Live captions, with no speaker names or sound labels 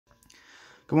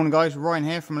Good morning guys, Ryan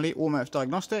here from Elite Automotive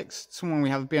Diagnostics. This morning we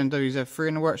have a BMW Z3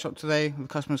 in the workshop today with a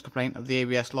customer's complaint of the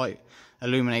ABS light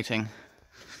illuminating.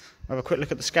 We'll have a quick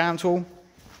look at the scan tool.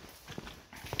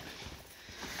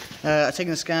 I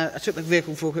took the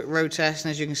vehicle for a quick road test,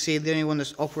 and as you can see the only one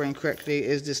that's operating correctly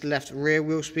is this left rear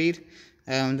wheel speed.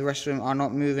 The rest of them are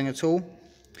not moving at all.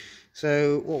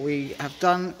 So what we have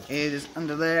done is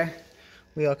under there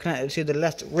we are connected to the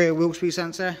left rear wheel speed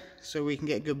sensor, so we can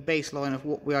get a good baseline of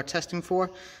what we are testing for.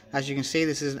 As you can see,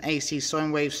 this is an AC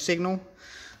sine wave signal.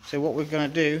 So what we're going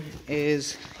to do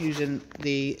is, using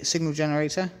the signal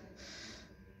generator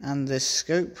and this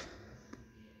scope,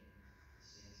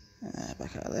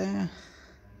 back out of there.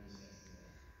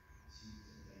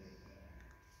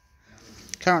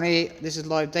 Currently this is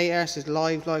live data, this is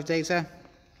live data.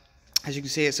 As you can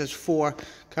see, it says 4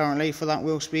 currently for that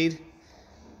wheel speed.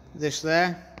 This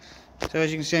there. So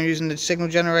as you can see, I'm using the signal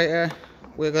generator.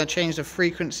 We're going to change the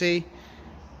frequency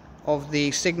of the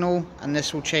signal, and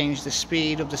this will change the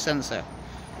speed of the sensor.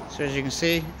 So as you can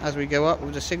see, as we go up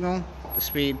with the signal, the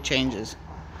speed changes.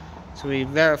 So we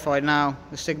verified now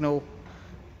the signal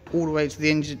all the way to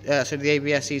the engine, so the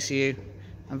ABS ECU,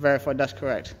 and verified that's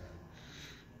correct.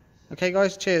 Okay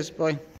guys, cheers, bye.